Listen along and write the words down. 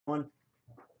One.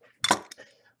 All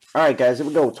right, guys, here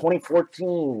we go.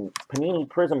 2014 Panini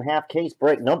Prizm half case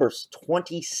break numbers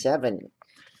 27.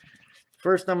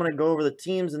 First, I'm going to go over the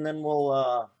teams, and then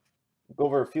we'll go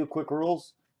over a few quick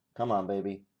rules. Come on,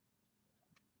 baby.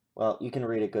 Well, you can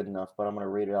read it good enough, but I'm going to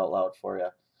read it out loud for you.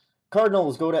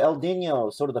 Cardinals go to El Dino.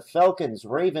 So do the Falcons,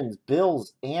 Ravens,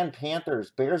 Bills, and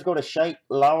Panthers. Bears go to Scheit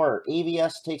Lauer.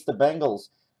 AVS takes the Bengals.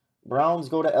 Browns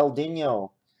go to El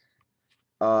Dino.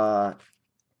 Wow,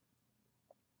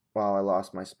 I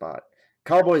lost my spot.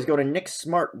 Cowboys go to Nick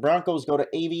Smart. Broncos go to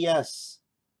AVS.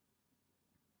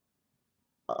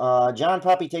 John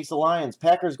Poppy takes the Lions.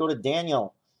 Packers go to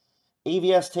Daniel.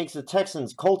 AVS takes the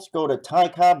Texans. Colts go to Ty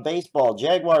Cobb Baseball.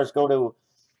 Jaguars go to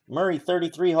Murray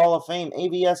 33 Hall of Fame.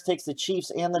 AVS takes the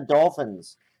Chiefs and the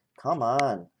Dolphins. Come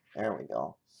on. There we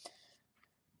go.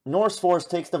 Norse Force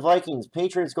takes the Vikings.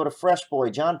 Patriots go to Fresh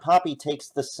Boy. John Poppy takes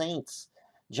the Saints.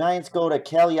 Giants go to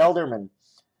Callie Elderman.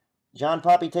 John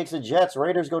Poppy takes the Jets.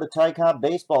 Raiders go to Ty Cobb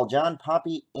Baseball. John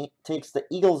Poppy takes the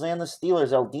Eagles and the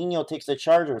Steelers. El Dino takes the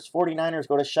Chargers. 49ers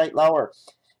go to Scheit Lauer.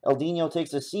 El Dino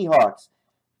takes the Seahawks.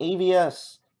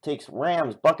 AVS takes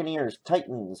Rams, Buccaneers,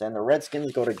 Titans, and the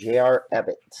Redskins go to J.R.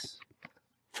 Ebbett.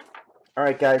 All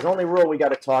right, guys, only rule we got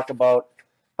to talk about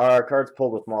are cards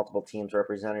pulled with multiple teams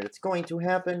represented. It's going to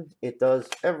happen. It does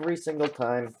every single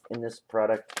time in this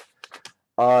product.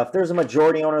 If there's a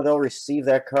majority owner, they'll receive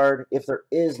that card. If there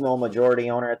is no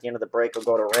majority owner, at the end of the break, we'll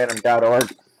go to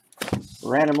random.org,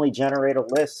 randomly generate a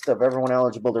list of everyone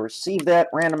eligible to receive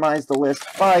that, randomize the list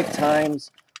 5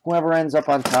 times. Whoever ends up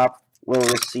on top will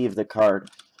receive the card.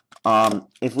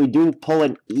 If we do pull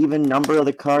an even number of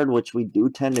the card, which we do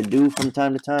tend to do from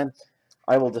time to time,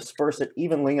 I will disperse it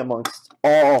evenly amongst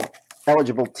all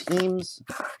eligible teams.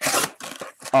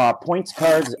 Points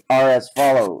cards are as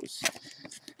follows.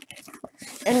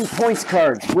 Any points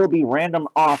cards will be random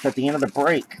off at the end of the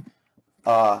break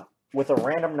with a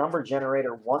random number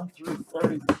generator 1 through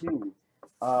 32.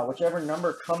 Whichever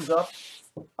number comes up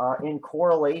in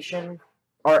correlation,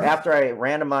 or after I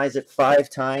randomize it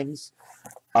 5 times,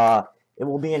 it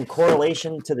will be in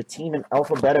correlation to the team in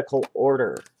alphabetical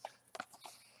order.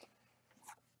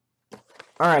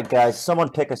 All right, guys, someone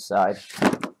pick a side.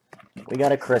 We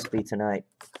got a crispy tonight.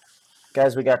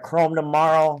 Guys, we got Chrome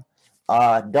tomorrow.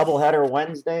 Doubleheader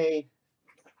Wednesday.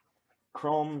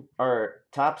 Chrome, or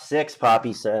top 6,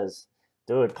 Poppy says.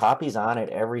 Dude, Poppy's on it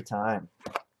every time.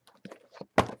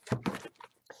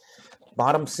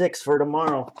 Bottom 6 for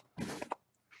tomorrow.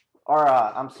 Or,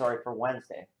 I'm sorry, for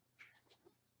Wednesday.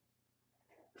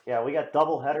 Yeah, we got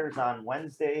double headers on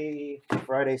Wednesday,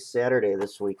 Friday, Saturday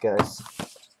this week, guys.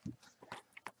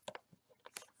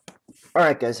 All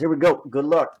right, guys, here we go. Good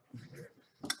luck.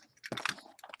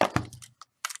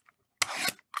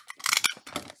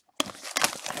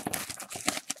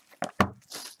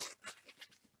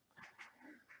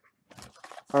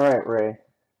 All right, Ray.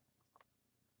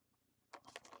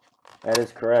 That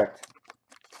is correct.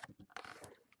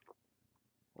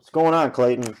 What's going on,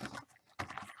 Clayton?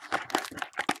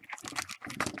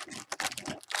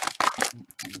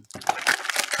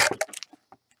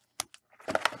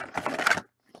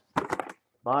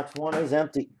 Box 1 is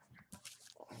empty.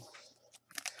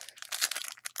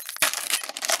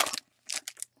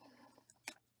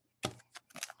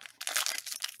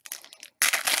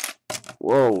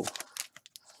 Whoa.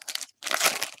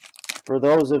 For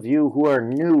those of you who are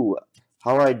new,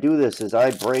 how I do this is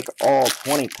I break all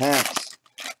 20 packs.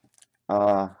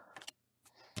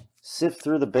 Sift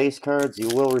through the base cards. You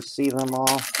will receive them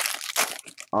all.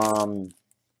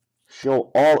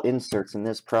 Show all inserts in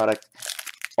this product.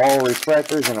 All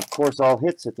refractors, and of course all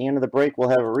hits. At the end of the break, we'll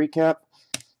have a recap.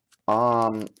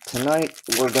 Tonight,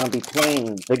 we're going to be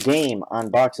playing the game on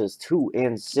boxes 2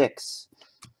 and 6.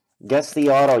 Guess the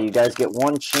auto. You guys get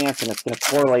 1 chance, and it's going to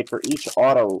correlate for each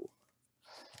auto.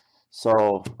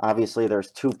 So, obviously,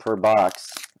 there's 2 per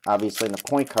box. Obviously, in the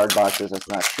point card boxes, that's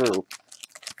not true.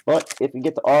 But if you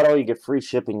get the auto, you get free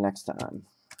shipping next time.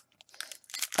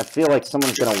 I feel like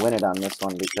someone's going to win it on this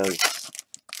one because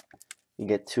you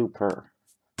get 2 per.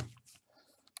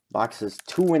 Boxes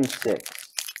 2 and 6.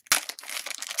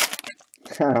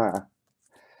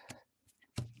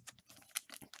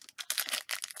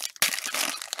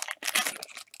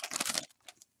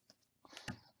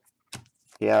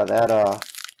 Yeah, that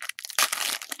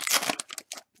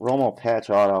Romo patch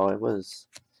auto, it was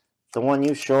the one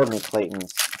you showed me,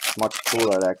 Clayton's much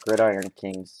cooler, that Gridiron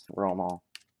Kings Romo.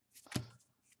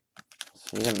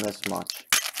 So you didn't miss much.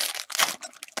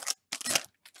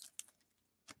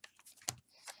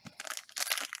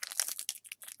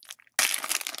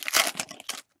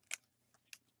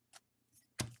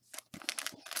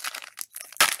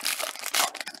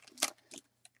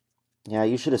 Yeah,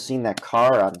 you should have seen that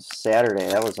car on Saturday.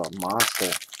 That was a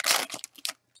monster.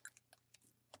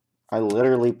 I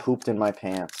literally pooped in my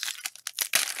pants.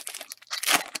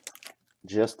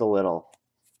 Just a little.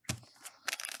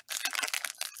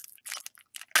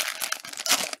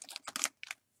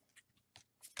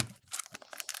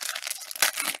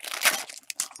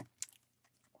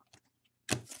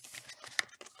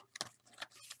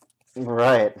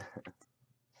 Right.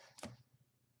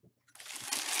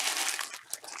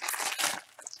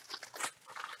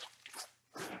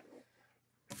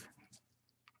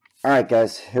 Alright,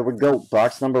 guys, here we go.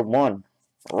 Box number 1.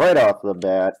 Right off the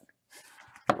bat.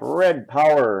 Red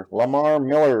Power, Lamar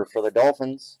Miller for the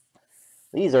Dolphins.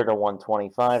 These are to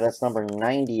 125. That's number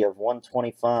 90 of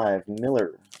 125.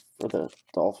 Miller for the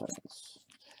Dolphins.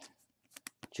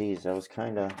 Jeez, I was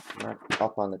kind of not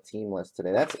up on the team list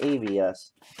today. That's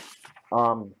AVS.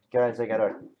 Guys, I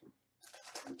gotta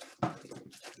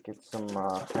get some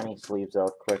penny sleeves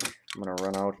out quick. I'm gonna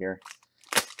run out here.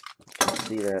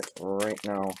 See that right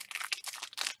now.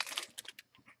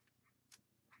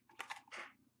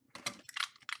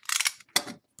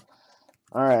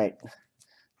 All right,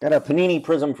 got a Panini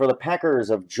Prizm for the Packers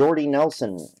of Jordy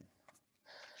Nelson.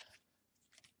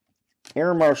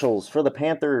 Air Marshals for the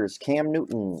Panthers, Cam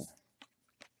Newton.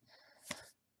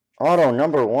 Auto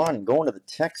number 1 going to the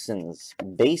Texans.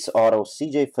 Base auto,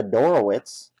 CJ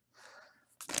Fedorowicz.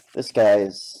 This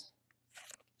guy's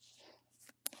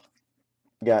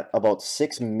got about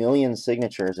 6 million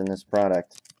signatures in this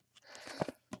product.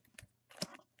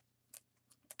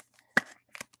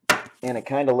 And it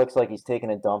kind of looks like he's taking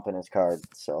a dump in his card,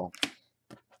 so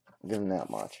I'll give him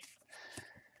that much.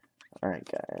 All right,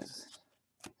 guys.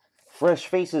 Fresh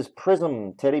Faces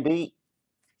Prizm, Teddy B.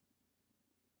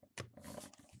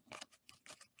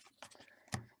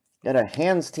 Got a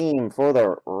hands team for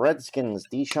the Redskins,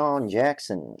 Deshaun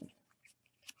Jackson.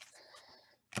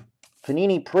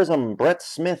 Panini Prizm, Brett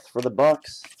Smith for the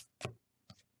Bucks.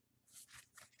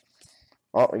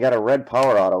 Oh, we got a red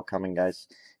power auto coming, guys.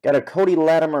 Got a Cody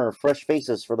Latimer, Fresh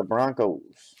Faces for the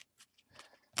Broncos.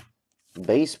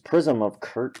 Base Prizm of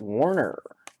Kurt Warner.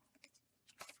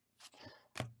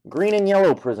 Green and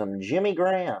yellow Prizm, Jimmy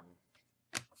Graham.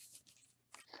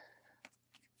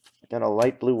 Got a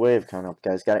light blue wave coming up,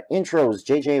 guys. Got intros,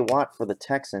 J.J. Watt for the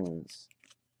Texans.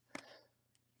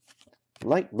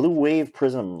 Light blue wave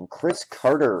Prizm, Chris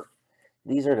Carter.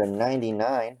 These are to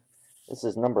 99. This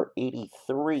is number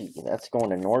 83. That's going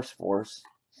to Norse Force.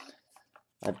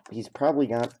 He's probably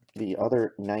got the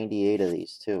other 98 of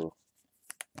these, too.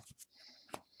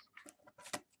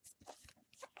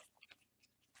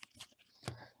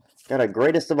 Got a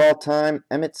greatest of all time,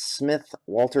 Emmitt Smith,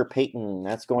 Walter Payton.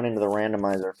 That's going into the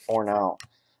randomizer for now.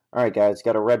 All right, guys,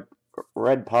 got a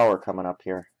red power coming up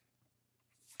here.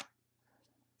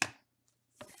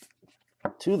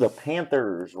 To the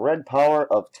Panthers, red power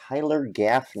of Tyler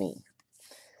Gaffney.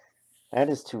 That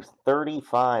is to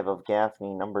 35 of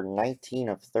Gaffney, number 19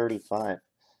 of 35.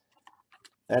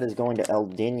 That is going to El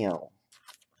Dino.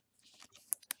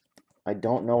 I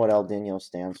don't know what El Dino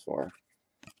stands for.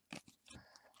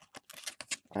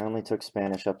 I only took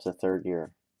Spanish up to 3rd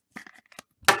year.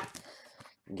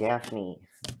 Gaffney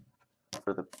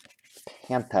for the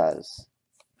Panthers.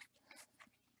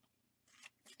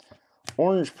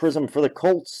 Orange Prizm for the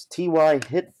Colts, T.Y.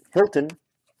 Hilton.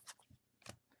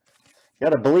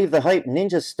 Gotta believe the hype,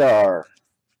 Ninja Star,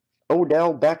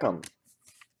 Odell Beckham.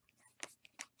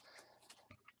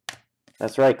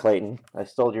 That's right, Clayton. I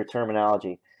stole your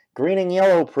terminology. Green and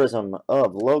yellow Prizm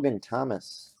of Logan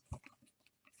Thomas.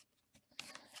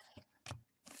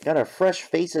 Got a Fresh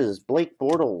Faces, Blake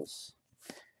Bortles.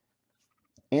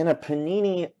 And a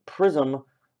Panini Prizm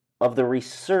of the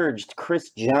resurged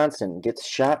Chris Johnson. Gets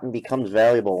shot and becomes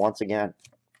valuable once again.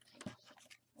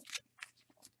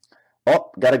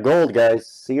 Oh, got a gold, guys.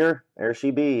 See her? There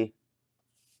she be.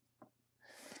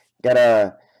 Got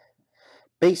a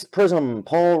base Prizm,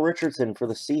 Paul Richardson for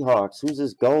the Seahawks. Who's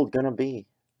this gold gonna be?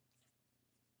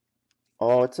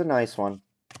 Oh, it's a nice one.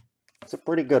 It's a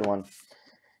pretty good one.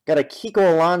 Got a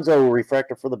Kiko Alonso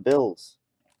refractor for the Bills.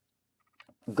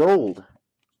 Gold.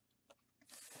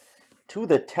 To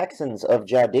the Texans of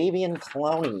Jadeveon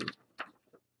Clowney.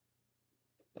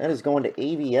 That is going to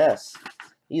AVS.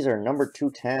 These are number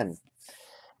 210.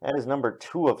 That is number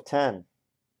 2 of 10.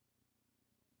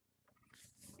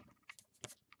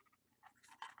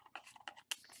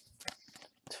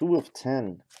 Two of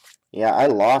 10. Yeah, I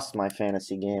lost my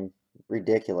fantasy game.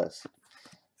 Ridiculous.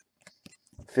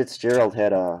 Fitzgerald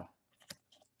had a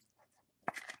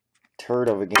turd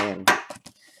of a game.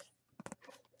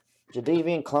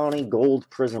 Jadeveon Clowney, Gold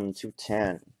Prizm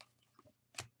 210.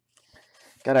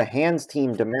 Got a hands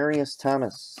team, Demaryius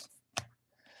Thomas.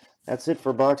 That's it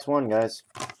for box 1, guys.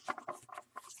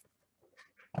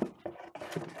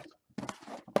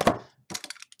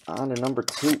 On to number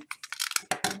 2.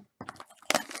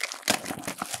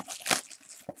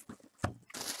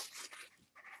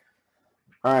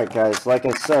 Alright, guys, like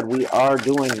I said, we are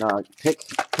doing pick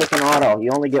an auto.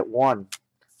 You only get one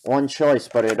choice,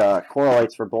 but it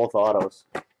correlates for both autos.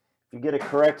 If you get it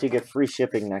correct, you get free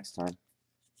shipping next time.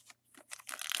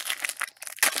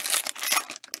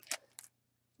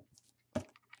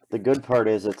 The good part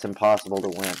is it's impossible to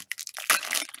win.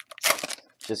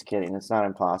 Just kidding, it's not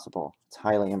impossible. It's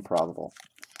highly improbable.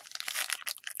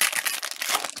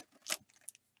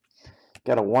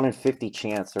 Got a 1 in 50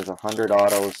 chance. There's 100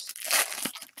 autos,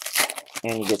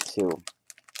 and you get 2.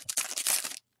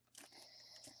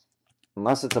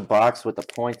 Unless it's a box with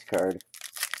a points card.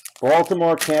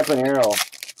 Baltimore Campanero.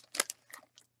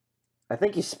 I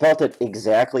think you spelt it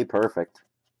exactly perfect,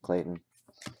 Clayton.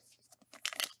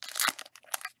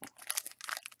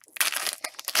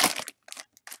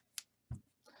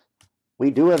 We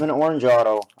do have an orange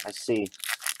auto, I see.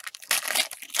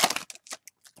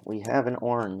 We have an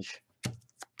orange.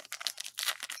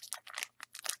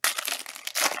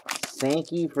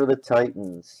 Sankey for the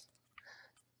Titans.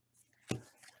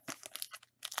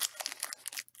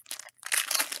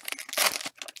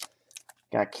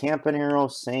 Got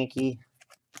Campanero, Sankey.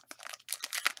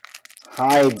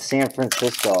 Hyde, San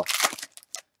Francisco.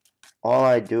 All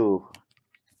I do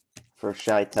for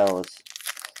Chi-Tel is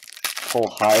pull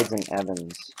Hydes and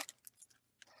Evans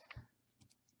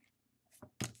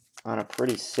on a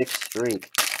pretty sick streak.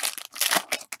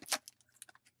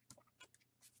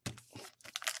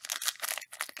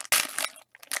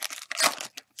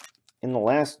 In the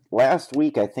last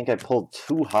week, I think I pulled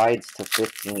 2 Hydes to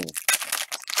 15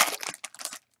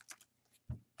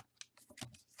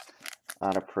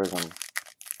 out of Prizm.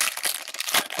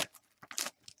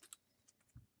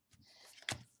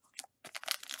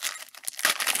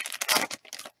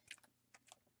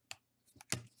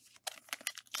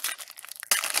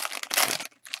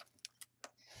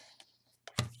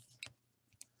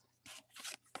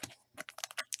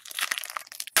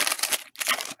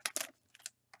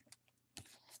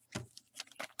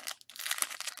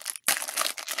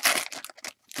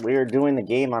 We are doing the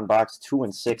game on box 2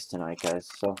 and 6 tonight, guys.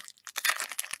 So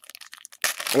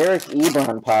Eric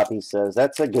Ebron, Poppy says,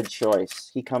 that's a good choice.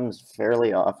 He comes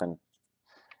fairly often.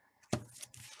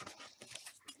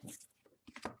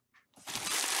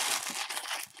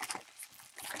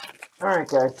 All right,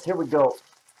 guys, here we go.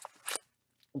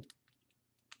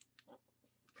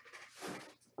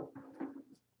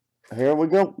 Here we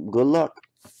go. Good luck.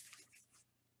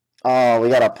 Oh, we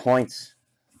got a points.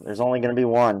 There's only going to be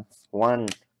one.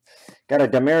 Got a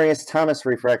Demaryius Thomas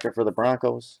refractor for the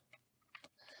Broncos.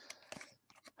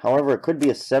 However, it could be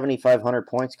a 7,500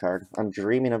 points card. I'm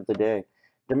dreaming of the day.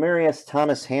 Demaryius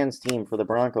Thomas hands team for the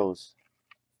Broncos.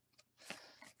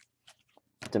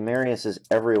 Demaryius is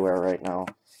everywhere right now.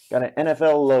 Got an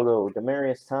NFL logo.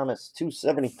 Demaryius Thomas,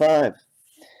 275.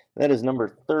 That is number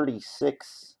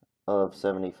 36 of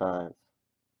 75.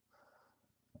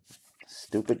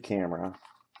 Stupid camera.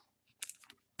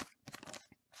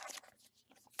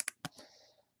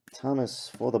 Thomas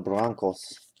for the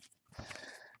Broncos.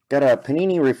 Got a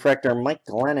Panini refractor, Mike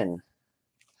Glennon.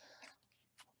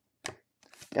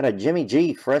 Got a Jimmy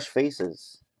G, fresh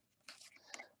faces.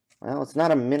 Well, it's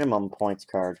not a minimum points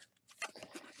card.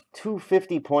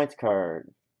 250 points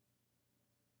card.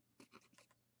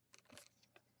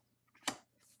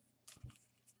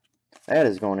 That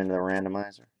is going into the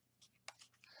randomizer.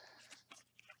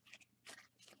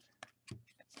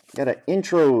 Got a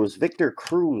intros, Victor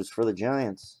Cruz for the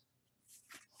Giants.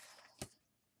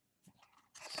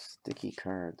 Sticky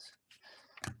cards.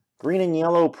 Green and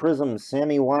yellow Prizm,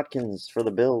 Sammy Watkins for the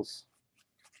Bills.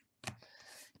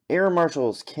 Air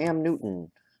Marshals, Cam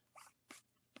Newton.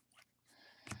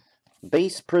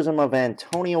 Base Prizm of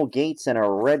Antonio Gates and a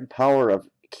red power of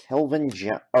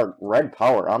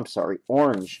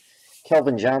orange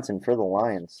Kelvin Johnson for the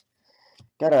Lions.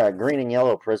 Got a green and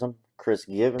yellow Prizm, Chris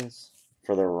Givens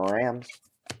for the Rams.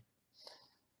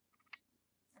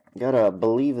 Got a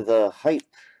Believe the Hype,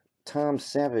 Tom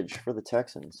Savage for the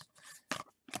Texans.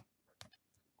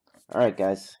 Alright,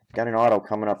 guys. Got an auto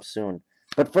coming up soon.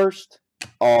 But first,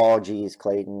 oh, geez,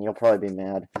 Clayton. You'll probably be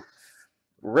mad.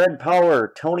 Red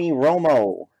Power, Tony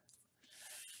Romo.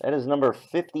 That is number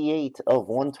 58 of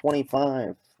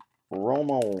 125.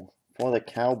 Romo for the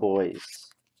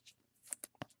Cowboys.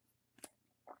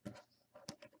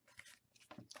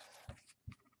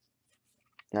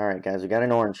 Alright, guys. We got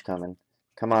an orange coming.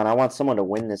 Come on, I want someone to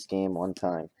win this game one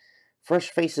time.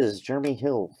 Fresh faces, Jeremy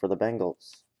Hill for the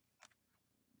Bengals.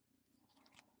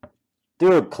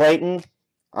 Dude, Clayton,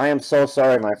 I am so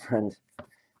sorry, my friend.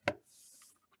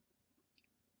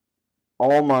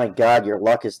 Oh my God, your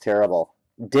luck is terrible.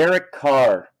 Derek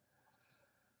Carr,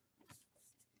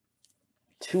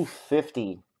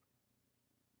 250.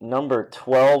 Number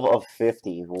 12 of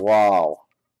 50. Wow.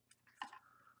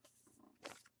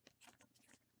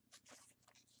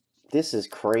 This is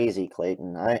crazy,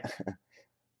 Clayton.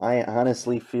 I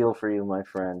honestly feel for you, my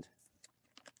friend.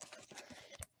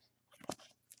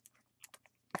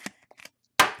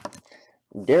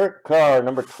 Derek Carr,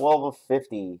 number 12 of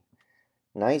 50.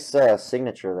 Nice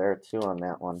signature there, too, on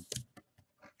that one.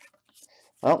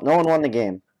 Well, no one won the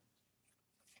game.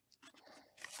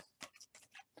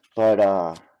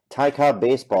 But Ty Cobb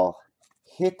Baseball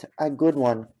hit a good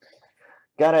one.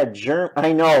 Got a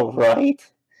I know, right?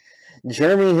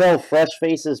 Jeremy Hill Fresh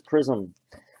Faces Prizm.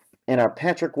 And a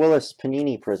Patrick Willis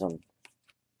Panini Prizm.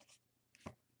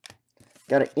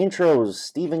 Got an Intros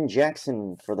Steven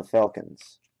Jackson for the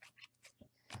Falcons.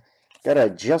 Got a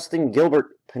Justin Gilbert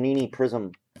Panini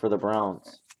Prizm for the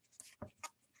Browns.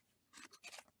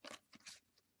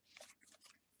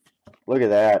 Look at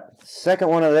that. Second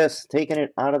one of this, taking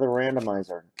it out of the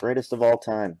randomizer. Greatest of all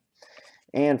time.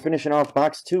 And finishing off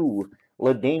box 2,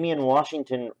 LaDainian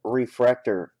Washington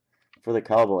Refractor for the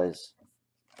Cowboys.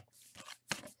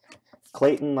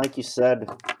 Clayton, like you said,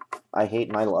 I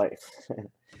hate my life.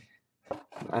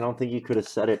 I don't think you could have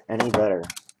said it any better.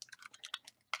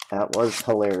 That was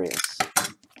hilarious.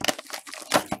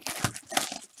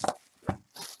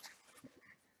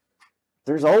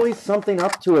 There's always something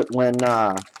up to it when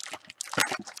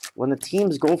the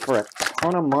teams go for a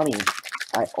ton of money.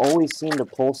 I always seem to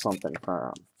pull something from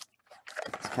them.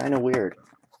 It's kind of weird.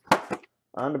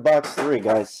 On to box 3,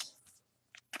 guys.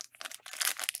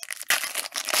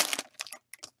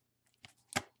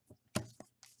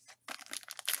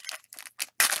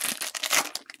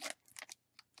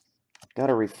 Got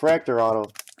a refractor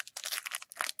auto.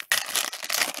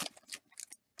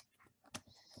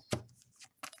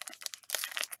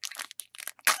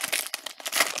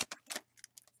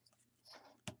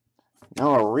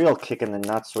 Now a real kick in the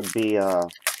nuts would be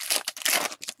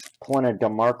pulling a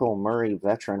DeMarco Murray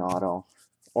veteran auto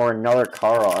or another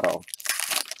Carr auto,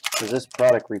 because this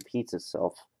product repeats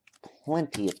itself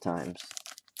plenty of times.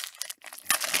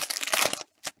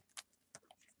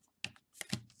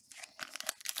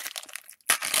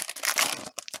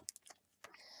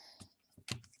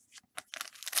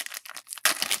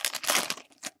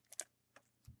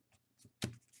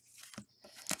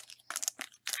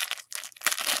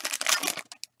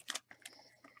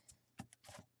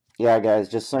 Yeah, guys,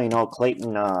 just so you know,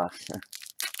 Clayton, what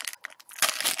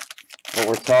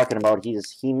we're talking about,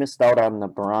 he missed out on the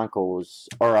Broncos,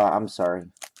 or I'm sorry,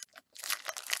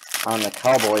 on the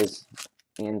Cowboys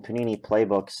in Panini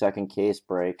Playbook second case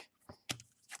break,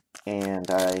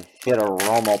 and I hit a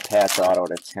Romo patch auto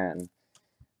to 10,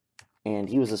 and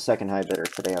he was the second high bidder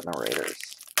today on the Raiders.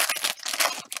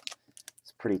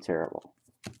 It's pretty terrible.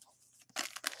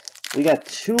 We got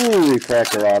 2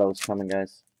 refractor autos coming,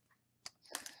 guys.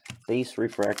 Base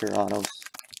refractor autos.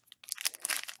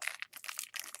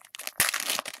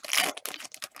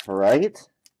 Right?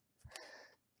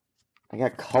 I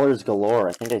got colors galore.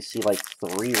 I think I see like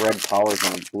 3 red powers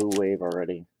on a blue wave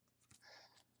already.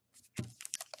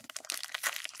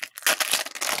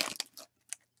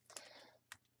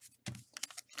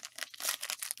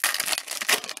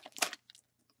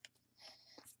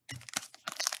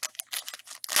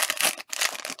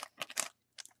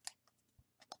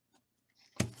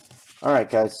 All right,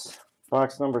 guys.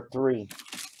 Box number 3.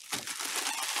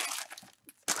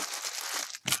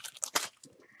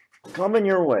 Coming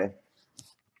your way.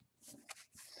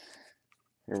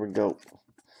 Here we go.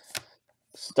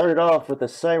 Started off with the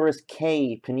Cyrus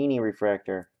K Panini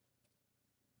Refractor.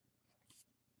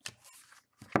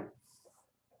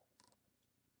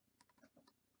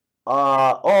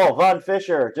 Oh, Von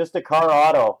Fisher, just a Carr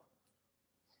auto.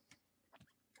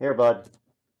 Here, bud.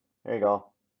 There you go.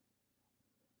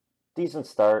 Decent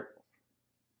start.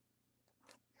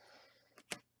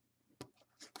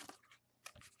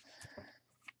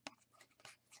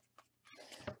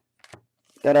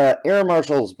 Got a Air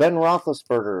Marshals, Ben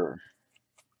Roethlisberger.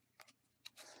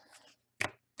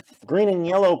 Green and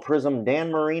yellow Prizm,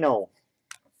 Dan Marino.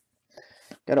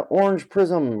 Got an orange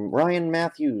Prizm, Ryan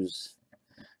Matthews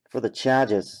for the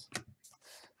Chargers.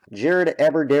 Jared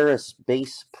Abbrederis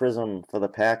base Prizm for the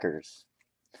Packers.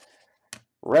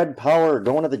 Red Power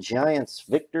going to the Giants,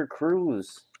 Victor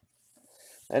Cruz.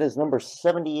 That is number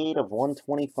 78 of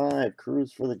 125,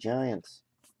 Cruz for the Giants.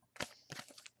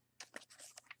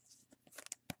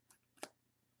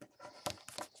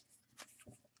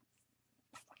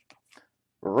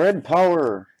 Red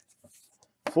Power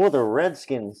for the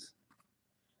Redskins.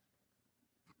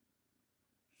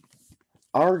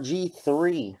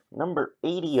 RG3, number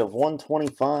 80 of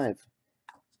 125.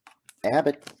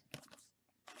 Abbott.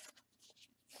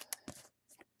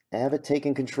 Abbott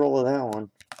taking control of that one.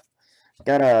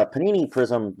 Got a Panini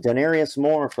Prizm, Denarius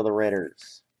Moore for the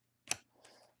Raiders.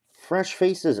 Fresh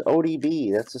Faces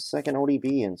ODB. That's the second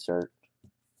ODB insert.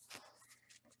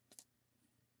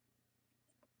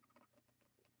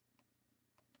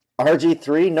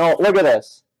 RG3? No, look at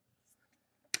this.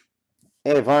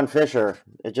 Hey, Von Fisher.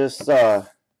 It just,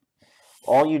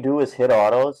 all you do is hit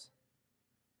autos.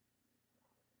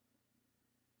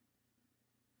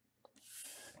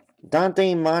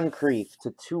 Dante Moncrief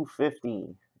to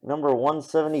 250. Number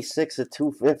 176 at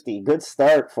 250. Good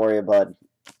start for you, bud.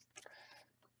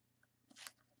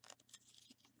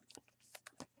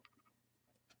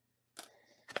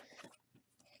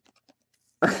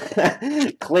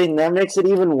 Clayton, that makes it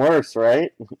even worse,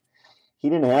 right? He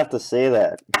didn't have to say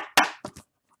that.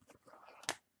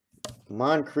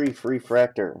 Moncrief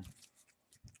Refractor.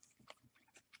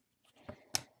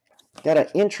 Got an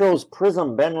Intros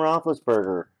Prizm, Ben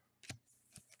Roethlisberger.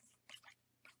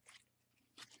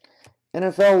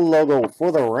 NFL logo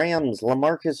for the Rams,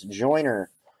 LaMarcus Joyner,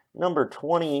 number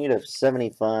 28 of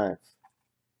 75.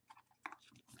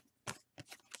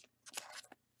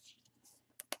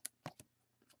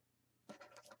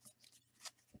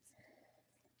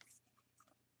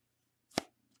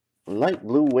 Light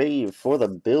blue wave for the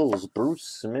Bills, Bruce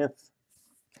Smith.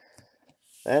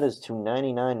 That is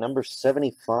 /99, number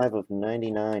 75 of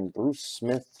 99. Bruce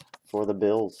Smith for the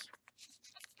Bills.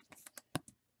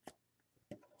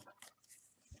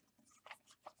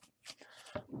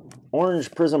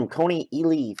 Orange Prizm, Coney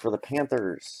Ely for the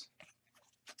Panthers.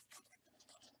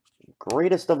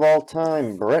 Greatest of all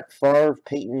time, Brett Favre,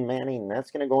 Peyton Manning.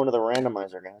 That's going to go into the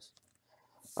randomizer, guys.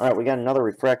 All right, we got another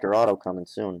refractor auto coming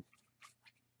soon.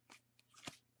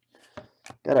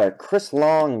 Got a Chris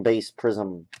Long base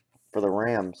Prizm for the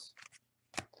Rams.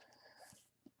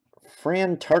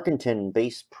 Fran Tarkenton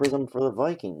base Prizm for the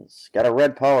Vikings. Got a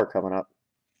Red Power coming up.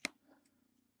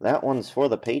 That one's for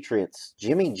the Patriots.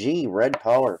 Jimmy G, Red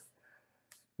Power.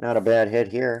 Not a bad hit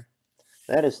here.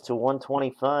 That is to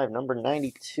 125, number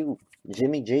 92,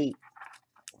 Jimmy G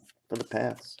for the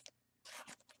Pats.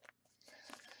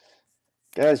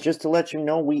 Guys, just to let you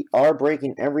know, we are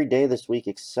breaking every day this week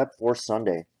except for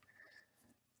Sunday.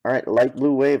 All right, light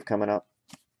blue wave coming up.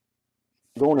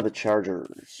 Going to the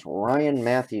Chargers. Ryan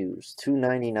Matthews,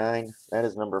 $2.99. That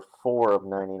is number 4 of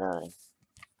 99.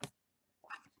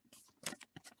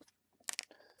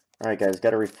 All right, guys,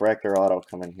 got a refractor auto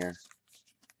coming here.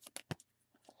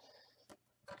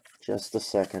 Just a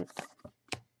second.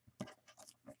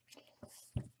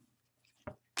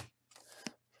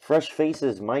 Fresh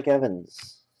Faces, Mike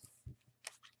Evans.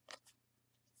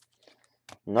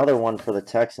 Another one for the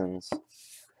Texans.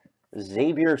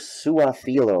 Xavier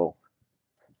Suafilo.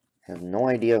 Have no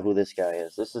idea who this guy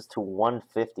is. This is to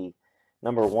 150.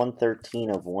 Number 113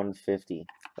 of 150.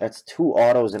 That's 2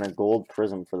 autos and a gold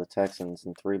Prizm for the Texans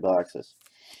in 3 boxes.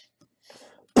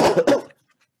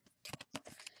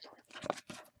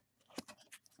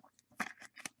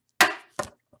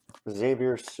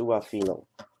 Xavier Suafilo.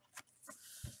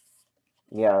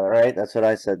 Yeah, right? That's what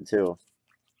I said too.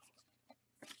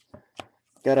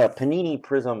 Got a Panini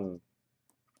Prizm.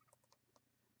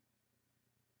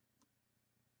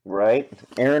 Right?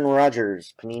 Aaron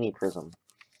Rodgers, Panini Prizm.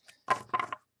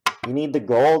 You need the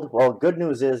gold? Well, good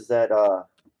news is that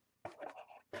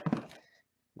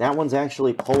that one's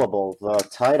actually pullable. The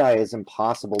tie-dye is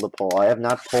impossible to pull. I have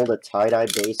not pulled a tie-dye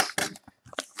base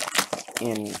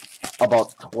in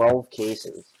about 12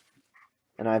 cases.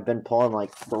 And I've been pulling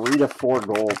like 3 to 4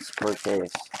 golds per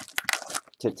case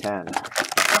to 10.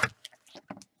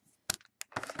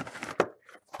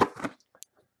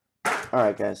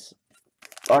 Alright, guys.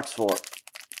 Box 4.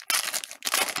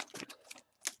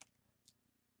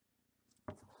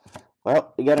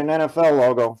 Well, you got an NFL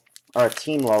logo, or a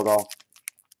team logo,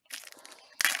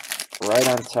 right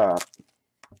on top.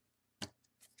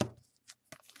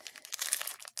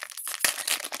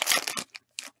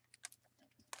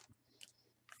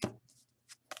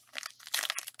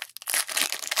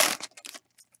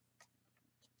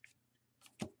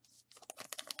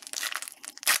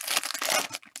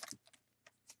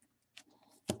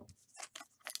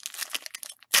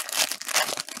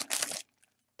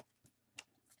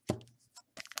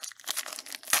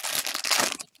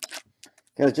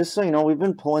 Guys, just so you know, we've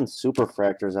been pulling super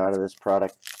fractors out of this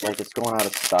product like it's going out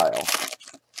of style.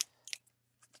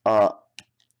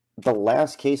 The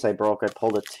last case I broke, I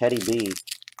pulled a Teddy B.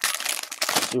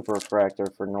 super refractor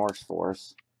for Norse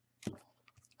Force. A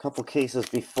couple cases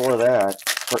before that,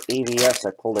 for AVS,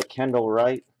 I pulled a Kendall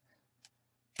Wright.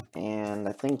 And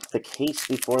I think the case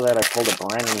before that, I pulled a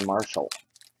Brandon Marshall.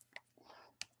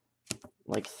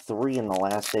 Like 3 in the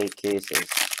last 8 cases.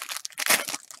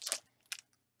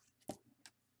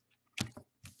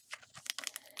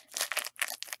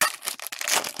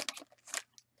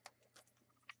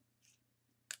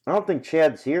 I don't think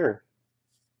Chad's here.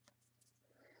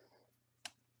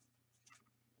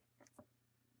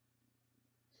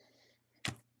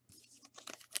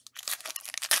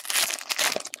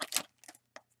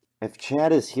 If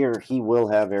Chad is here, he will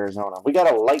have Arizona. We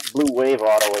got a light blue wave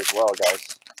auto as well, guys.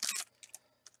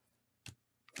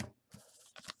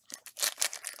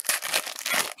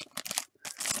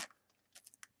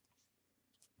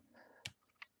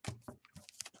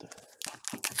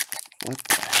 What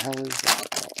the hell is that?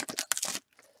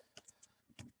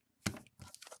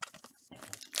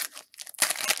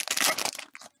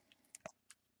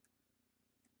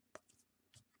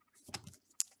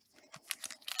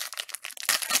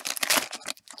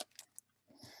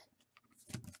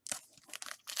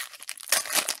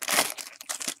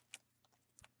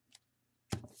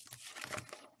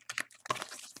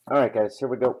 All right, guys, here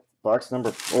we go. Box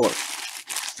number 4.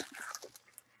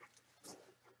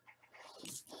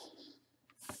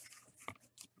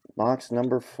 Box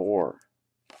number 4.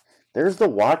 There's the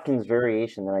Watkins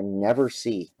variation that I never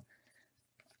see.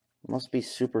 Must be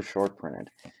super short printed.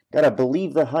 Gotta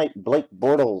believe the hype. Blake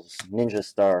Bortles, Ninja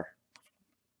Star.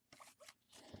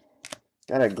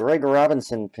 Got a Greg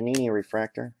Robinson Panini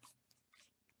refractor.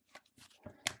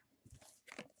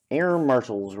 Aaron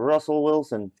Marshall's Russell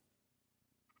Wilson.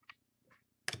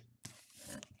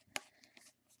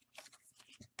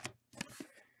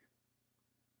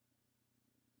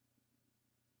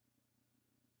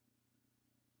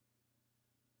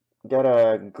 Got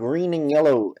a green and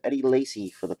yellow Eddie Lacy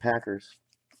for the Packers.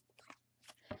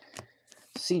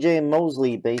 CJ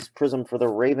Mosley base Prizm for the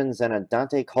Ravens and a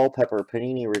Dante Culpepper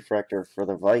Panini refractor for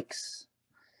the Vikes.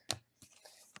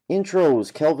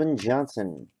 Intros, Kelvin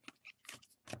Johnson.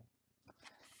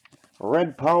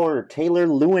 Red Power, Taylor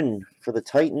Lewin for the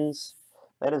Titans.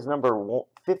 That is number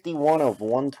 51 of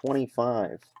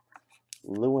 125.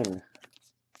 Lewin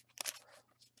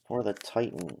for the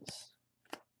Titans.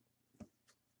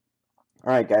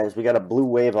 All right, guys, we got a blue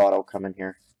wave auto coming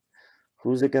here.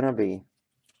 Who's it going to be?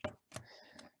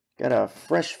 Got a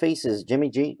Fresh Faces,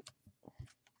 Jimmy G.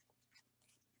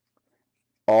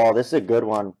 Oh, this is a good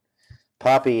one.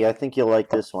 Poppy, I think you'll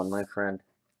like this one, my friend.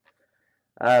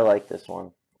 I like this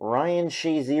one. Ryan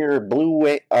Shazier,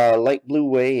 light blue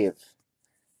wave.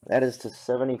 That is to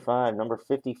 75, number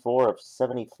 54 of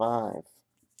 75.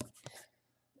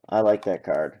 I like that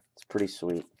card. It's pretty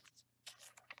sweet.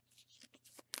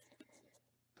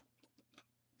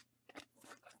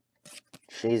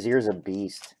 Shazier's a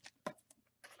beast.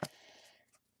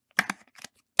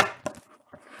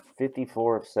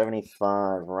 54 of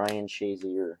 75, Ryan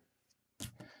Shazier.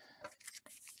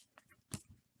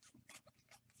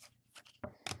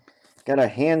 Got a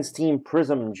Hands Team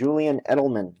Prizm, Julian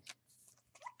Edelman.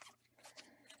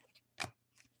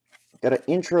 Got an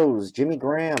Intros, Jimmy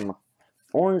Graham.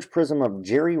 Orange Prizm of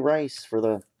Jerry Rice for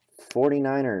the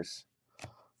 49ers.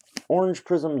 Orange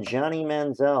Prizm, Johnny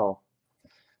Manziel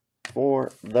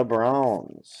for the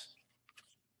Browns.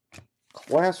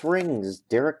 Class Rings,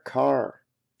 Derek Carr.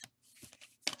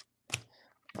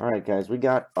 All right, guys, we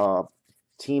got a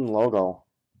team logo.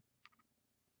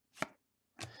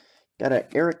 Got a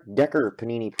Eric Decker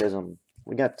Panini Prizm.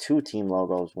 We got 2 team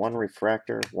logos, 1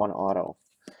 refractor, 1 auto.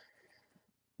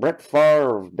 Brett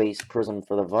Favre base Prizm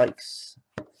for the Vikes.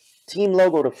 Team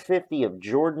logo to 50 of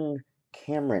Jordan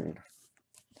Cameron.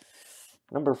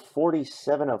 Number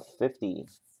 47 of 50.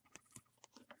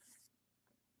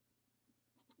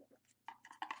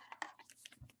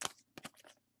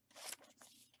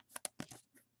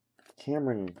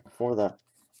 Cameron for the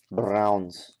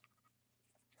Browns.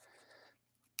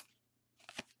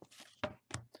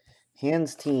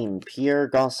 Hands Team, Pierre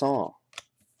Garçon.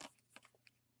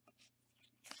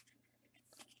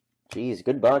 Geez,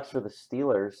 good box for the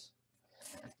Steelers.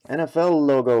 NFL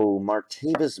logo,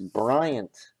 Martavis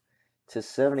Bryant to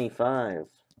 75.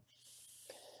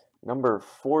 Number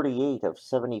 48 of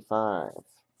 75.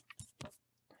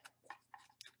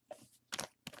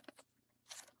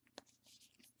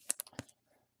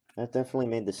 That definitely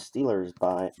made the Steelers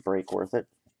break worth it.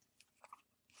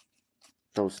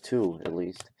 Those 2, at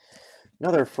least.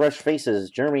 Another Fresh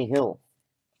Faces, Jeremy Hill.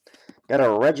 Got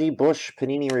a Reggie Bush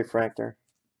Panini refractor.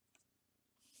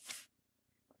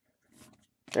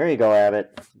 There you go,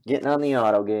 Abbott. Getting on the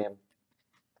auto game.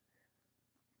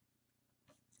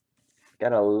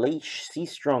 Got a Leish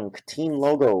Seastrunk team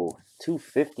logo,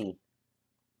 250.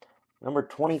 Number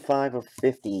 25 of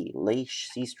 50, Leish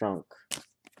Seastrunk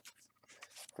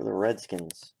for the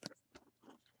Redskins.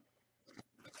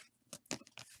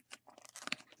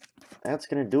 That's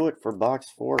going to do it for box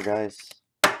 4, guys.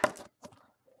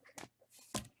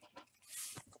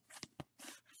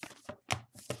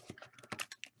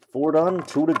 Four done,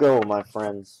 2 to go, my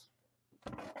friends.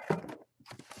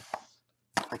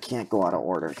 I can't go out of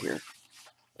order here.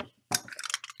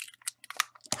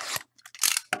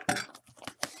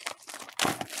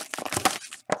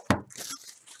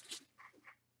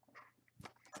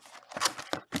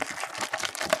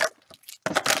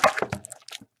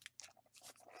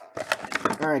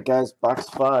 Alright, guys, box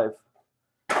 5.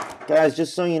 Guys,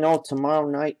 just so you know, tomorrow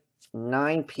night,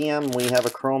 9 p.m., we have a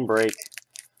Chrome break.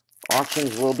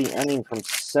 Auctions will be ending from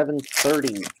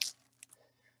 7:30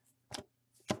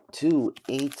 to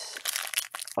 8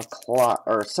 o'clock,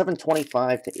 or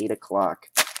 7:25 to 8 o'clock.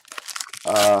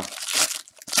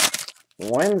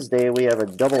 Wednesday, we have a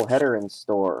double header in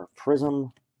store.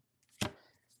 Prizm,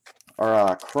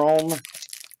 or Chrome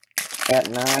at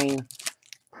 9,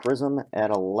 Prizm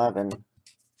at 11.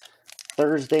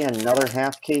 Thursday, another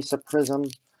half case of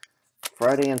Prizm.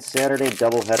 Friday and Saturday,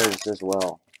 double headers as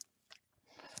well.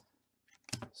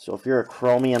 So if you're a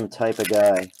chromium type of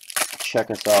guy, check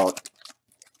us out.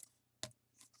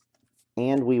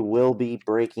 And we will be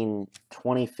breaking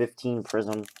 2015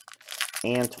 Prizm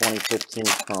and 2015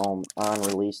 Chrome on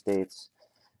release dates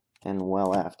and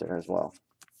well after as well.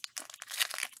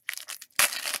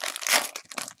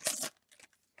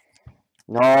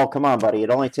 No, come on, buddy. It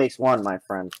only takes one, my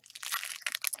friend.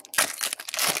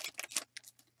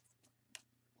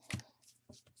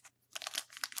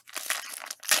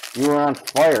 You were on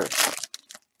fire.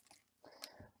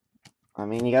 I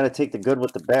mean, you got to take the good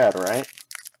with the bad, right?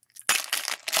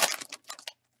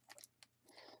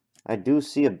 I do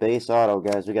see a base auto,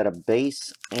 guys. We got a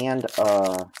base and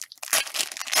a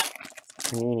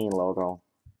Panini logo.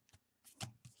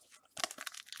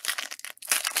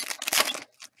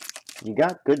 You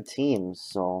got good teams,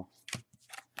 so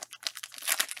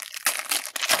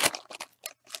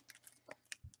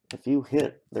if you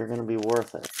hit, they're going to be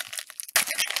worth it.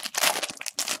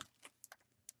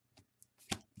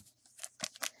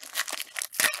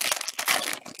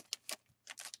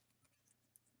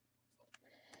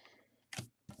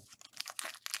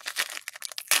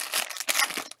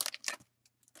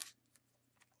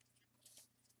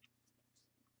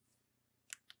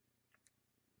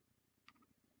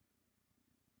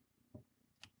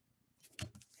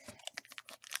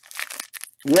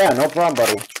 Yeah, no problem,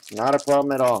 buddy. Not a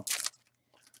problem at all.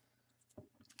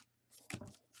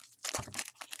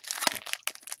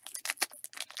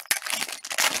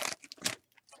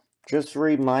 Just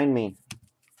remind me.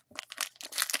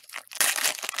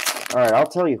 Alright, I'll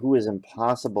tell you who is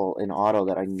impossible in auto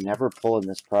that I never pull in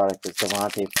this product is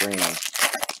Devontae Freeman.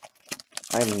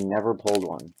 I've never pulled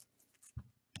one.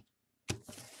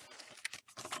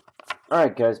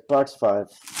 Alright, guys, box 5.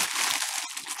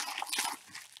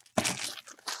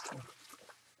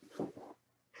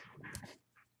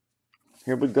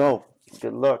 Here we go.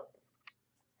 Good luck.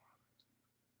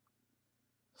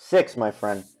 6, my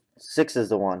friend. 6 is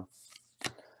the one.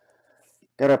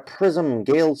 Got a Prizm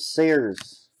Gale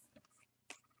Sayers.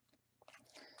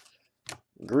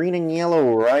 Green and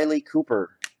yellow Riley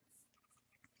Cooper.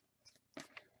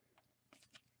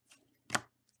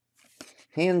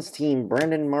 Hands team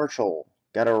Brandon Marshall.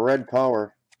 Got a red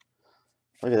power.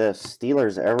 Look at this.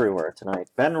 Steelers everywhere tonight.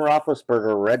 Ben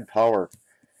Roethlisberger red power.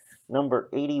 Number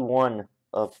 81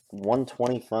 of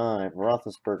 125.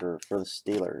 Roethlisberger for the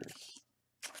Steelers.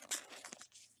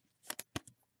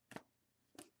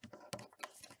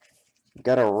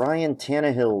 Got a Ryan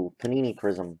Tannehill Panini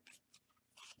Prizm.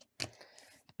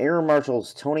 Air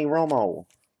Marshals Tony Romo.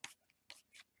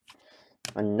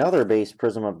 Another base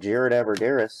Prizm of Jared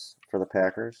Abbrederis for the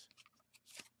Packers.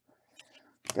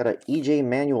 Got a E.J.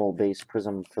 Manuel base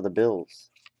Prizm for the Bills.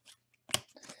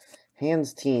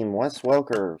 Hands team Wes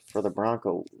Welker for the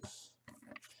Broncos.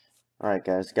 Alright,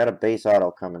 guys, got a base auto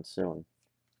coming soon.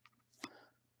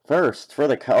 First, for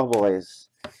the Cowboys,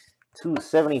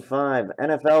 275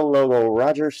 NFL logo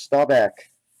Roger Staubach.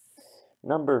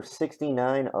 Number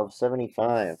 69 of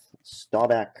 75.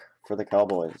 Staubach for the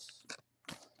Cowboys.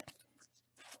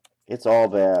 It's all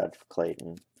bad,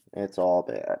 Clayton. It's all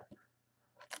bad.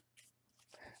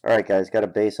 Alright, guys, got a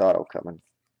base auto coming.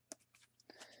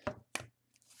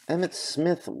 Emmitt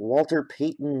Smith, Walter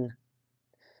Payton,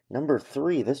 number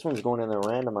 3. This one's going in the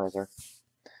randomizer.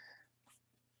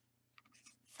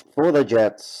 For the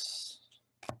Jets,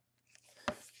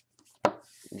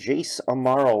 Jace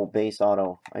Amaro base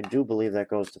auto. I do believe that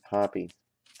goes to Poppy.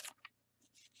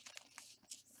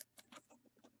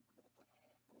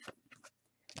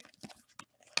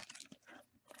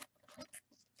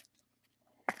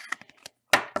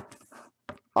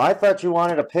 I thought you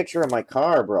wanted a picture of my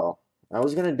car, bro. I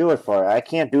was gonna do it for you. I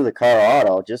can't do the car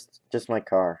auto, just my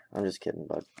car. I'm just kidding,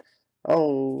 bud.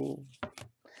 Oh.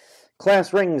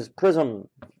 Class rings, Prizm,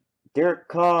 Derek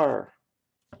Carr.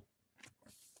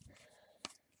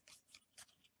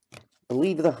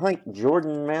 Believe the Hype,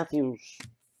 Jordan Matthews.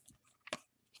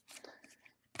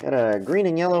 Got a green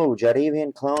and yellow,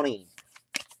 Jadeveon Clowney.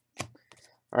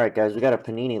 Alright, guys, we got a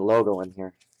Panini logo in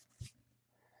here.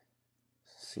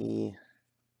 See.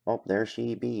 Oh, there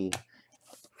she be.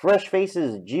 Fresh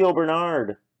Faces, Gio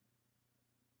Bernard.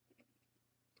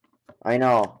 I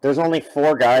know. There's only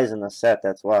 4 guys in the set,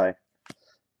 that's why.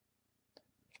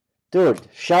 Dude,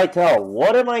 Shytel,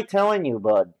 what am I telling you,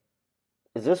 bud?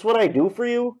 Is this what I do for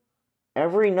you?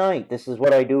 Every night, this is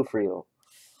what I do for you.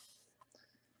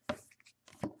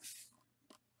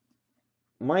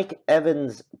 Mike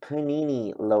Evans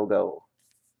Panini logo.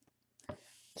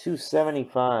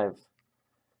 275.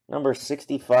 Number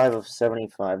 65 of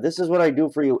 75. This is what I do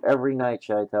for you every night,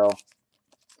 Shytel.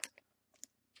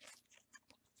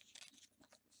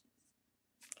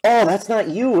 Oh, that's not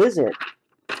you, is it?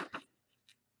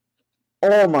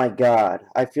 Oh my god.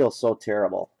 I feel so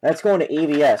terrible. That's going to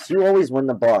AVS. You always win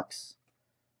the Bucks.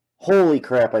 Holy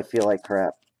crap, I feel like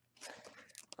crap.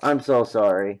 I'm so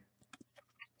sorry.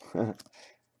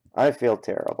 I feel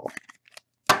terrible.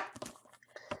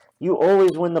 You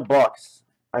always win the Bucks.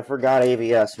 I forgot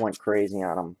AVS went crazy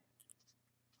on them.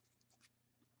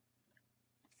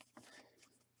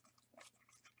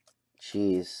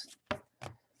 Jeez.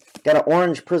 Got an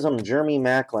orange Prizm, Jeremy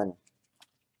Macklin.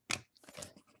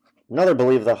 Another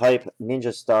Believe the Hype,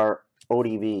 Ninja Star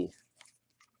ODB.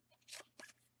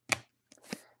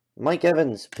 Mike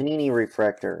Evans, Panini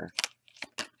Refractor.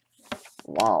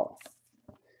 Wow.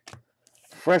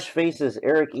 Fresh Faces,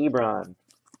 Eric Ebron.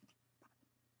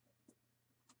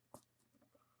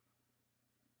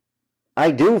 I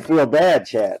do feel bad,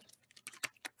 Chad.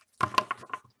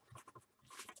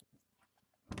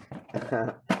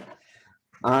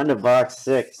 On to box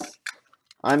 6.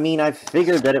 I mean, I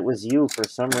figured that it was you for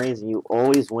some reason. You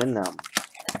always win them.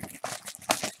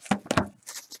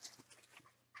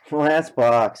 Last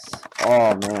box.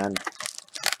 Oh, man.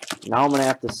 Now I'm going to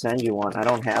have to send you one. I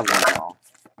don't have one now.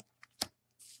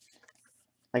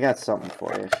 I got something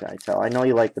for you, Shytel. I know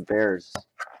you like the Bears.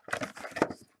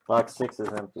 Box 6 is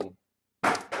empty.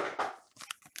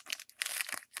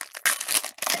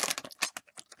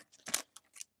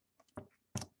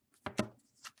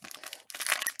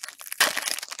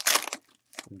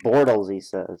 Bortles, he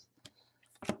says.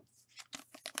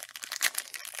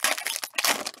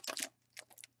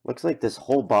 Looks like this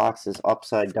whole box is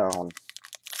upside down.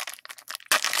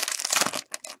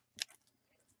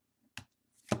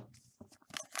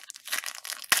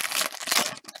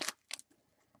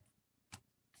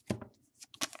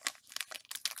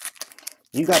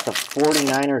 You got the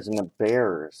 49ers and the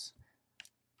Bears.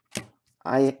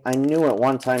 I knew at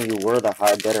one time you were the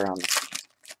high bidder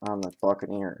on the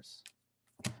Buccaneers.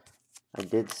 I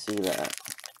did see that.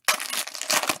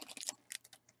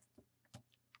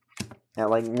 At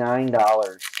like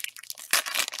 $9.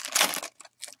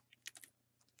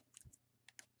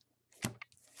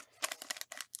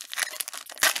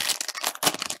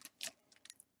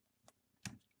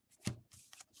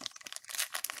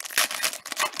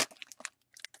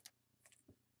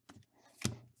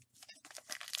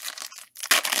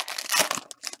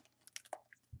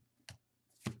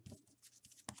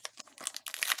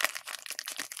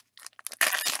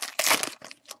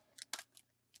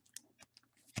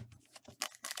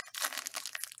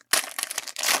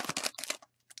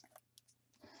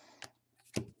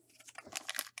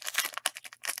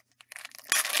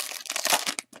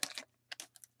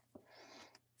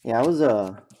 Yeah, it was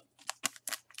a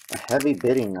heavy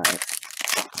bidding night.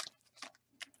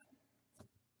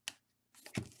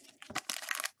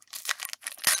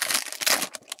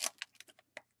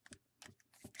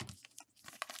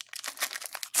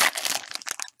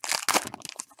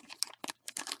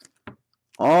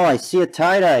 Oh, I see a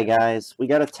tie-dye, guys. We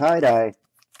got a tie-dye.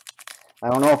 I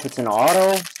don't know if it's an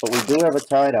auto, but we do have a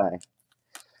tie-dye.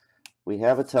 We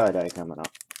have a tie-dye coming up.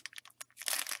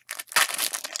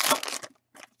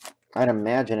 I'd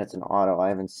imagine it's an auto. I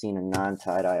haven't seen a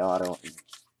non-tie-dye auto in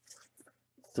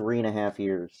 3.5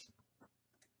 years.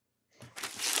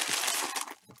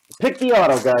 Pick the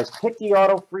auto, guys. Pick the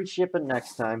auto. Free shipping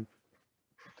next time.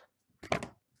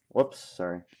 Whoops,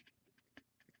 sorry.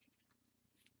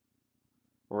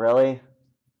 Really?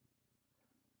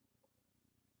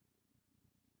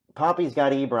 Poppy's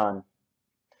got Ebron.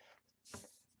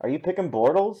 Are you picking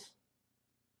Bortles?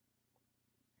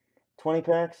 20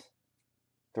 packs?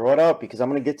 Throw it out because I'm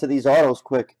going to get to these autos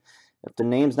quick. If the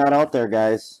name's not out there,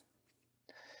 guys,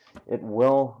 it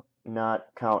will not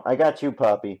count. I got you,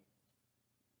 Poppy.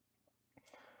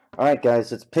 All right,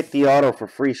 guys, let's pick the auto for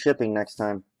free shipping next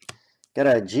time. Got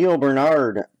a Gio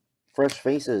Bernard, Fresh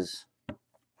Faces.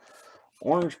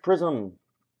 Orange Prizm.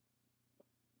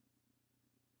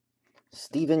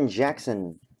 Steven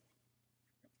Jackson.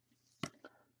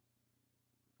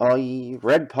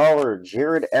 Red Power,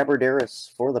 Jared Abbrederis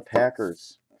for the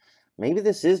Packers. Maybe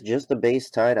this is just a base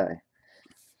tie-dye.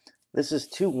 This is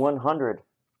 2/100.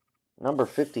 Number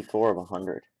 54 of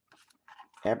 100.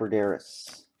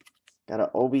 Abbrederis. Got an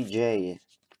OBJ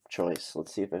choice.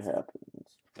 Let's see if it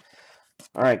happens.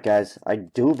 Alright, guys. I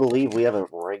do believe we have a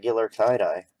regular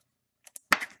tie-dye.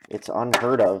 It's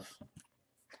unheard of.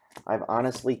 I've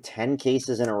honestly 10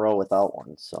 cases in a row without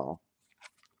one, so.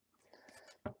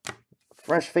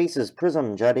 Fresh Faces,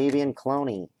 Prizm, Jadeveon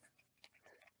Clowney.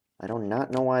 I do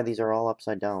not know why these are all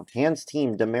upside down. Hands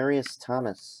Team, Demaryius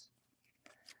Thomas.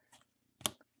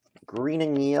 Green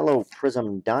and Yellow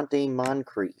Prizm, Dante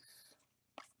Moncrief.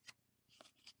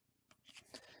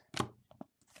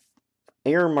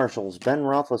 Air Marshals, Ben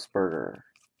Roethlisberger.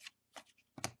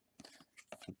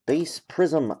 Base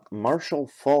Prizm, Marshall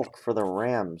Falk for the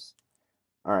Rams.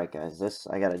 Alright, guys,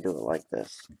 I gotta do it like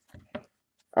this.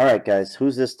 Alright, guys,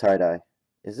 who's this tie-dye?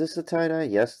 Is this a tie-dye?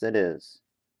 Yes, it is.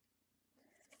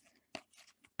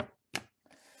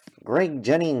 Greg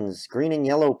Jennings, Green and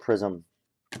Yellow Prizm.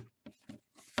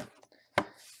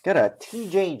 Got a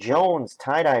TJ Jones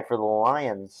tie-dye for the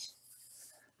Lions.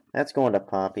 That's going to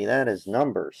Poppy. That is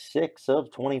number 6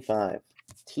 of 25.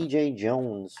 TJ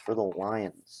Jones for the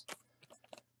Lions.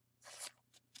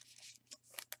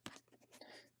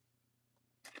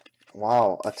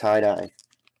 Wow, a tie-dye.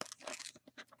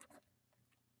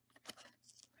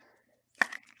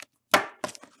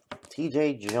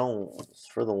 TJ Jones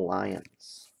for the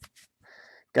Lions.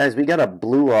 Guys, we got a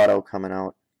blue auto coming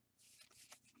out.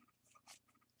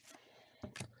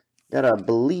 Gotta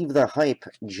believe the hype.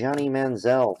 Johnny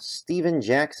Manziel. Steven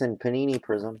Jackson, Panini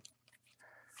Prizm.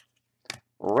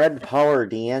 Red Power,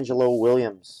 D'Angelo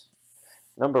Williams.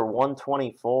 Number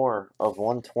 124 of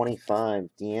 125.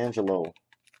 D'Angelo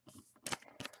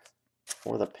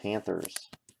for the Panthers.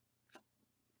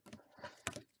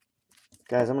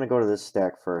 Guys, I'm going to go to this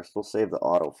stack first. We'll save the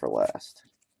auto for last.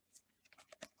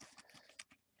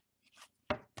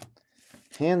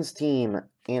 Hands Team,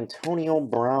 Antonio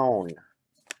Brown.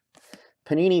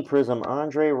 Panini Prizm,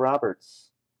 Andre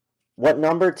Roberts. What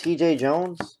number, TJ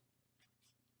Jones?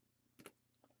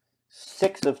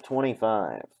 6 of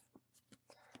 25.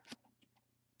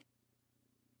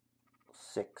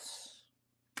 6.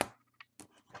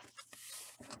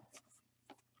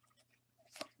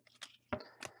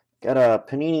 Got a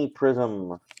Panini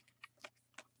Prizm.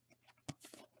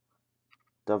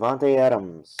 Davante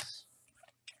Adams.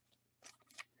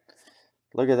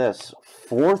 Look at this.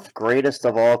 4th greatest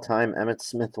of all time, Emmitt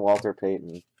Smith, Walter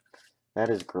Payton. That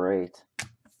is great.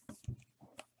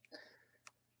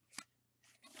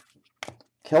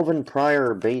 Kelvin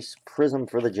Pryor, base Prizm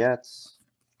for the Jets.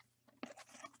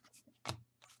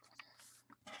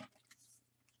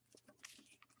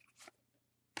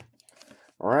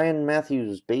 Ryan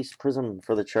Matthews, base Prizm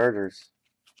for the Chargers.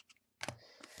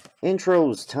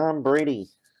 Intros, Tom Brady.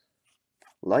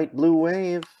 Light Blue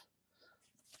Wave.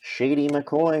 Shady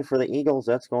McCoy for the Eagles.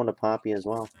 That's going to Poppy as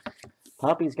well.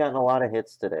 Poppy's gotten a lot of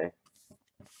hits today.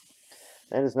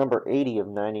 That is number 80 of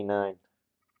 99.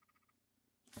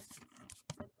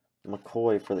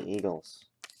 McCoy for the Eagles.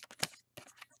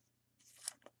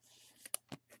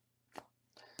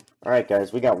 Alright,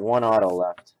 guys. We got one auto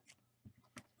left.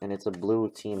 And it's a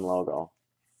blue team logo.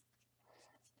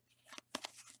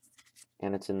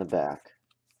 And it's in the back.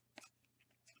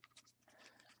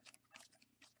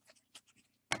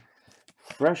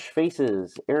 Fresh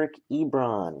Faces, Eric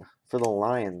Ebron for the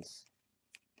Lions.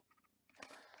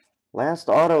 Last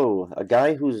auto, a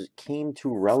guy who's came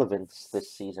to relevance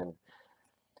this season.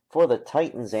 For the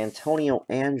Titans, Antonio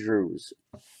Andrews.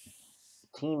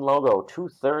 Team logo,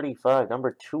 235,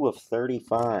 number 2 of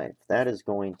 35. That is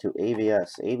going to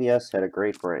AVS. AVS had a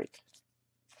great break.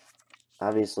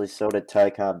 Obviously, so did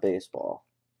Ty Cobb Baseball.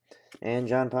 And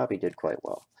John Poppy did quite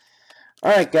well.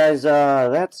 Alright, guys,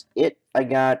 that's it. I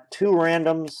got 2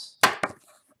 randoms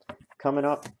coming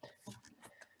up.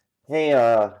 Hey,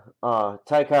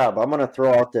 Ty Cobb, I'm going to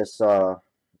throw out this car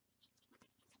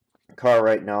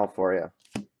right now for you.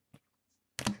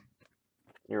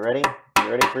 You ready? You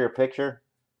ready for your picture?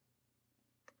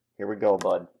 Here we go,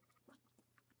 bud.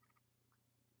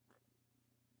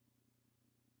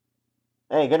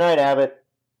 Hey, good night, Abbott.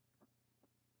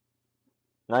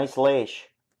 Nice lace.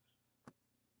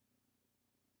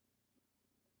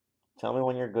 Tell me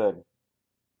when you're good.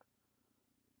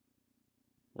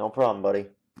 No problem, buddy.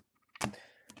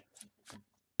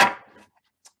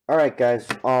 Alright, guys.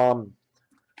 I'm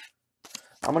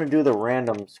going to do the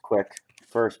randoms quick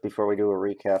first before we do a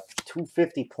recap.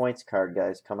 250 points card,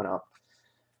 guys, coming up.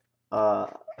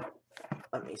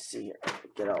 Let me see here.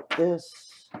 Get out this.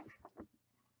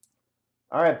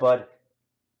 Alright, bud.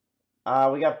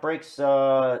 We got breaks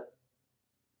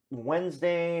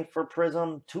Wednesday for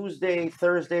Prizm, Tuesday,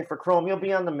 Thursday for Chrome. You'll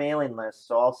be on the mailing list,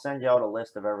 so I'll send you out a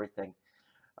list of everything.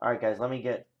 Alright, guys, let me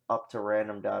get up to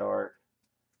random.org.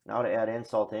 Now, to add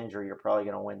insult to injury, you're probably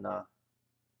going to win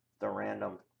the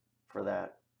random for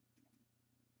that.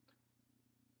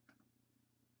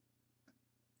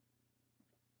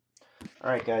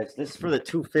 Alright, guys, this is for the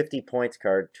 250 points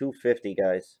card. 250,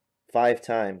 guys. 5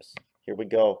 times. Here we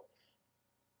go.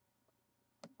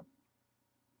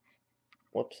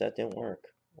 Whoops, that didn't work.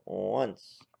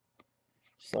 Once.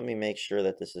 Just let me make sure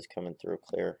that this is coming through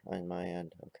clear on my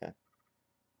end. Okay.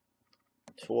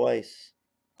 Twice.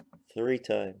 3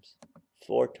 times.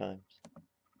 4 times.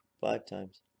 5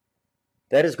 times.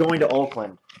 That is going to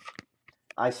Oakland.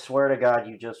 I swear to God,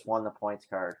 you just won the points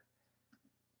card.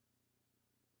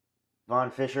 Von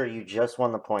Fisher, you just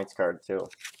won the points card, too.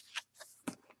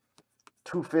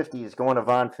 250 is going to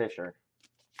Von Fisher.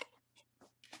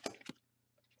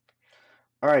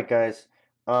 Alright, guys.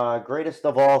 Greatest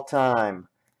of all time.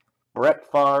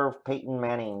 Brett Favre, Peyton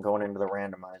Manning going into the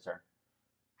randomizer.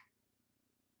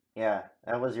 Yeah,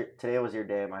 today was your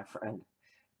day, my friend.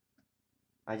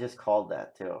 I just called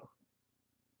that, too.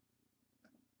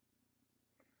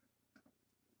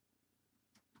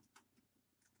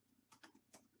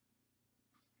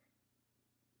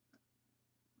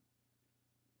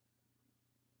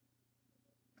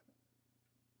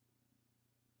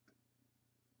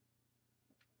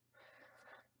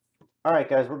 Alright,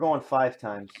 guys, we're going 5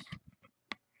 times.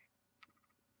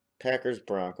 Packers,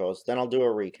 Broncos. Then I'll do a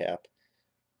recap.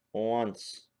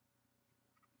 Once.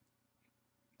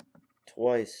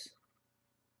 Twice.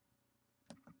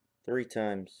 3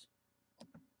 times.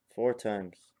 4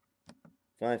 times.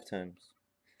 5 times.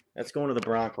 That's going to the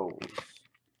Broncos.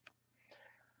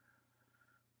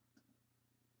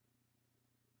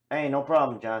 Hey, no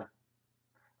problem, John.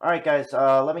 Alright, guys,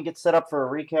 let me get set up for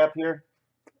a recap here.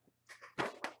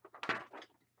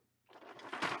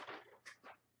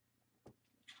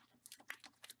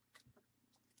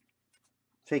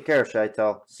 Take care,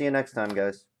 Shaitel. See you next time,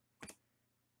 guys.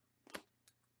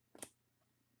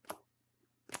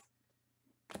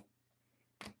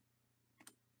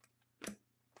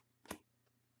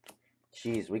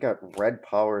 Jeez, we got red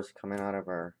powers coming out of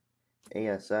our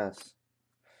ASS.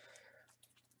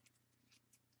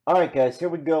 Alright, guys, here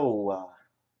we go.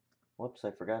 Whoops,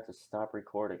 I forgot to stop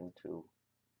recording, too.